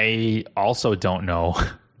I also don't know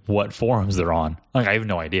what forums they're on. I have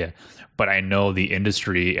no idea, but I know the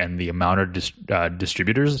industry and the amount of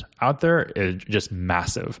distributors out there is just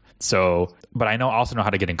massive. So, but I also know how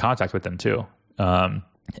to get in contact with them too.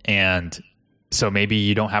 And so maybe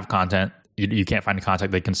you don't have content. You can't find a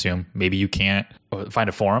contact they consume. Maybe you can't find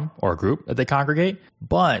a forum or a group that they congregate,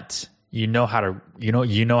 but you know how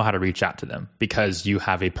to reach out to them because you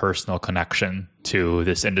have a personal connection to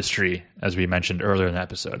this industry, as we mentioned earlier in the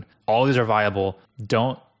episode. All these are viable.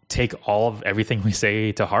 Don't take all of everything we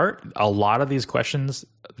say to heart. A lot of these questions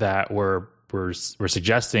that we're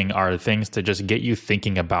suggesting are things to just get you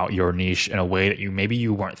thinking about your niche in a way that maybe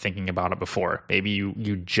you weren't thinking about it before. Maybe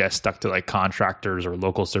you just stuck to contractors or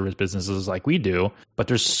local service businesses like we do, but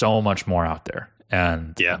there's so much more out there.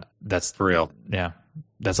 And that's for real. Yeah.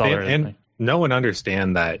 That's all there is. And know and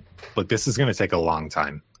understand that, look, this is going to take a long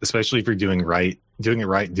time, especially if you're doing it right, doing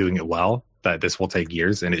it well, that this will take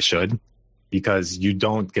years, and it should, because you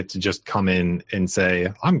don't get to just come in and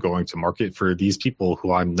say, I'm going to market for these people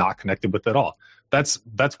who I'm not connected with at all. That's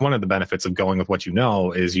one of the benefits of going with what you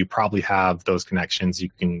know, is you probably have those connections. You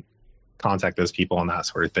can contact those people and that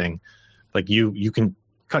sort of thing. You can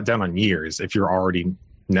cut down on years if you're already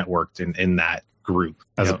networked in that group,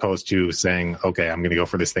 as opposed to saying, okay, I'm going to go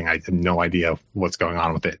for this thing. I have no idea what's going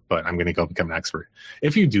on with it, but I'm going to go become an expert.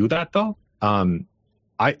 If you do that though,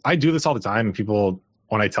 I do this all the time, and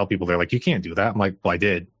when I tell people, they're like, you can't do that. I'm like, well, I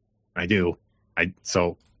did. I do.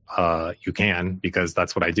 So you can, because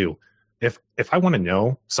that's what I do. If I want to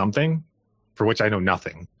know something for which I know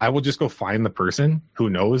nothing, I will just go find the person who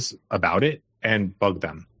knows about it and bug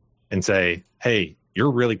them and say, hey,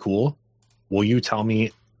 you're really cool. Will you tell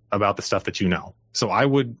me about the stuff that you know? So I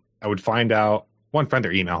would find out, find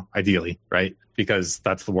their email, ideally, right? Because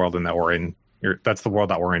that's the world that we're in. That's the world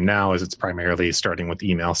that we're in now, is it's primarily starting with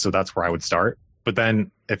email. So that's where I would start. But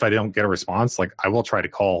then if I don't get a response, I will try to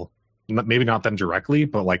call, maybe not them directly,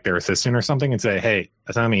 but their assistant or something, and say, hey,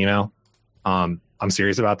 I sent them an email. I'm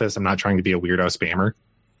serious about this. I'm not trying to be a weirdo spammer.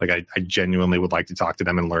 I genuinely would like to talk to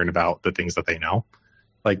them and learn about the things that they know.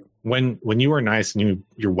 When you are nice and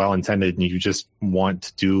you're well-intended and you just want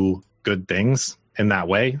to do good things in that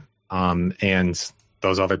way, and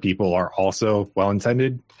those other people are also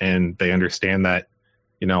well-intended and they understand that,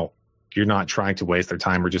 you're not trying to waste their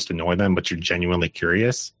time or just annoy them, but you're genuinely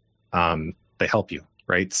curious, they help you,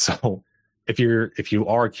 right? So if you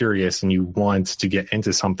are curious and you want to get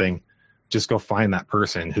into something, just go find that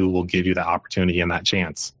person who will give you that opportunity and that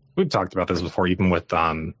chance. We've talked about this before, even with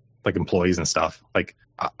like employees and stuff. Like,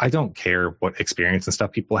 I don't care what experience and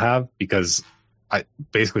stuff people have, because I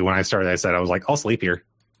basically, when I started, I said, I was like, I'll sleep here.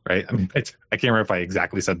 Right. I mean, I can't remember if I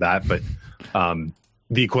exactly said that, but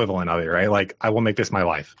the equivalent of it, right? Like, I will make this my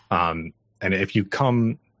life. And if you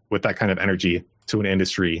come with that kind of energy to an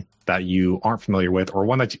industry that you aren't familiar with, or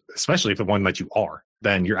one that especially if the one that you are,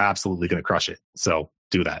 then you're absolutely going to crush it. So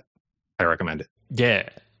do that. I recommend it. Yeah.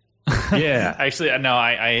 Yeah. Actually, no,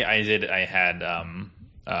 I did. I had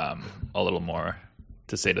a little more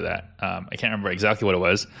to say to that. I can't remember exactly what it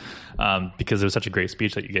was, because it was such a great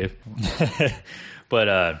speech that you gave.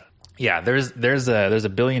 But yeah, there's a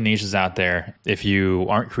billion niches out there. If you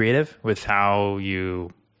aren't creative with how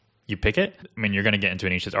you pick it, I mean, you're going to get into a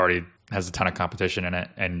niche that already has a ton of competition in it,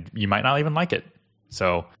 and you might not even like it.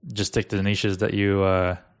 So just stick to the niches that you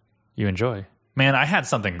enjoy. Man, I had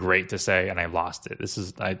something great to say and I lost it. This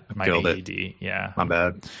is my ADD. Yeah, my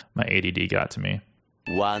bad. My ADD got to me.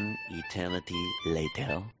 One eternity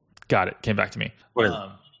later. Got it. Came back to me.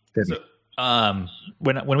 So,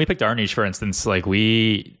 when we picked our niche, for instance, like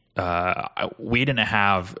we didn't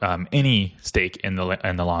have any stake in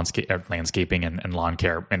the landscaping and lawn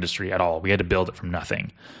care industry at all. We had to build it from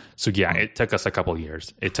nothing. So yeah, it took us a couple of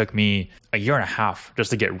years. It took me a year and a half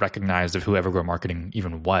just to get recognized of who Evergrow Marketing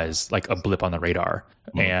even was, like a blip on the radar.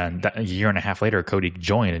 And a year and a half later, Cody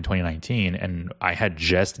joined in 2019, and I had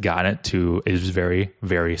just gotten it to a very,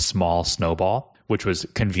 very small snowball, which was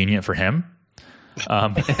convenient for him.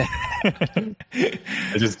 I'm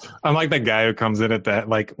like that guy who comes in at that,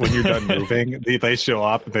 like when you're done moving, they show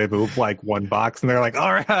up, they move like one box, and they're like,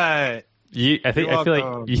 "All right." I feel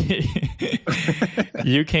like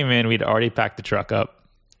you came in. We'd already packed the truck up.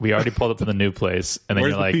 We already pulled up to the new place, and then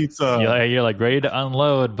you're like ready to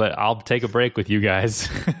unload, but I'll take a break with you guys.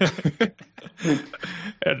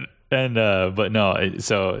 But no,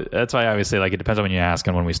 so that's why I always say, like, it depends on when you ask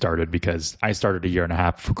and when we started, because I started a year and a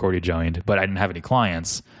half before Cody joined, but I didn't have any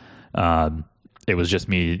clients. It was just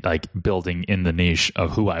me like building in the niche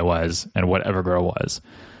of who I was and what Evergrow was.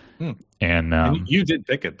 And you did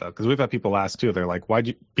pick it though, because we've had people ask too. They're like,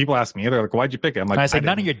 people ask me, they're like, why'd you pick it? I'm like, I said,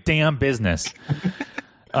 none of your damn business.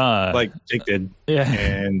 Like Jake did, yeah.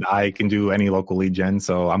 And I can do any local lead gen,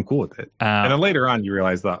 so I'm cool with it. And then later on, I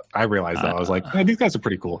realized that I was like, hey, these guys are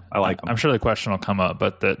pretty cool. I like them. I'm sure the question will come up,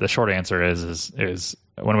 but the short answer is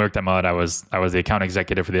when we worked at Mud, I was the account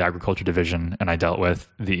executive for the agriculture division, and I dealt with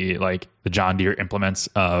the John Deere implements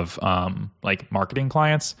of like marketing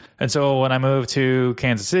clients. And so when I moved to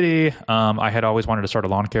Kansas City, I had always wanted to start a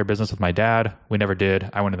lawn care business with my dad. We never did.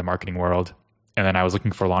 I went into the marketing world, and then I was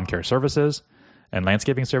looking for lawn care services and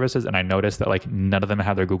landscaping services, and I noticed that like none of them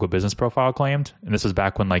had their Google business profile claimed. And this was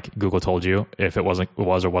back when like Google told you if it was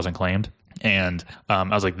or wasn't claimed. And I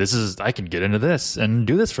was like, I can get into this and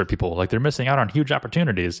do this for people. Like, they're missing out on huge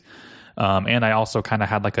opportunities. And I also kind of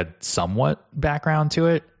had like a somewhat background to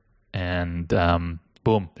it. And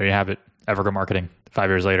boom, there you have it. Evergrow Marketing. 5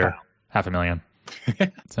 years later,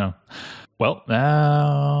 $500,000. So, well,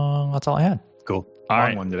 that's all I had. Cool. All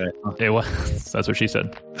right. One today. It was. That's what she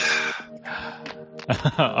said.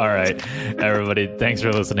 All right, everybody. Thanks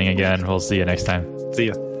for listening again. We'll see you next time. See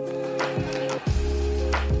ya.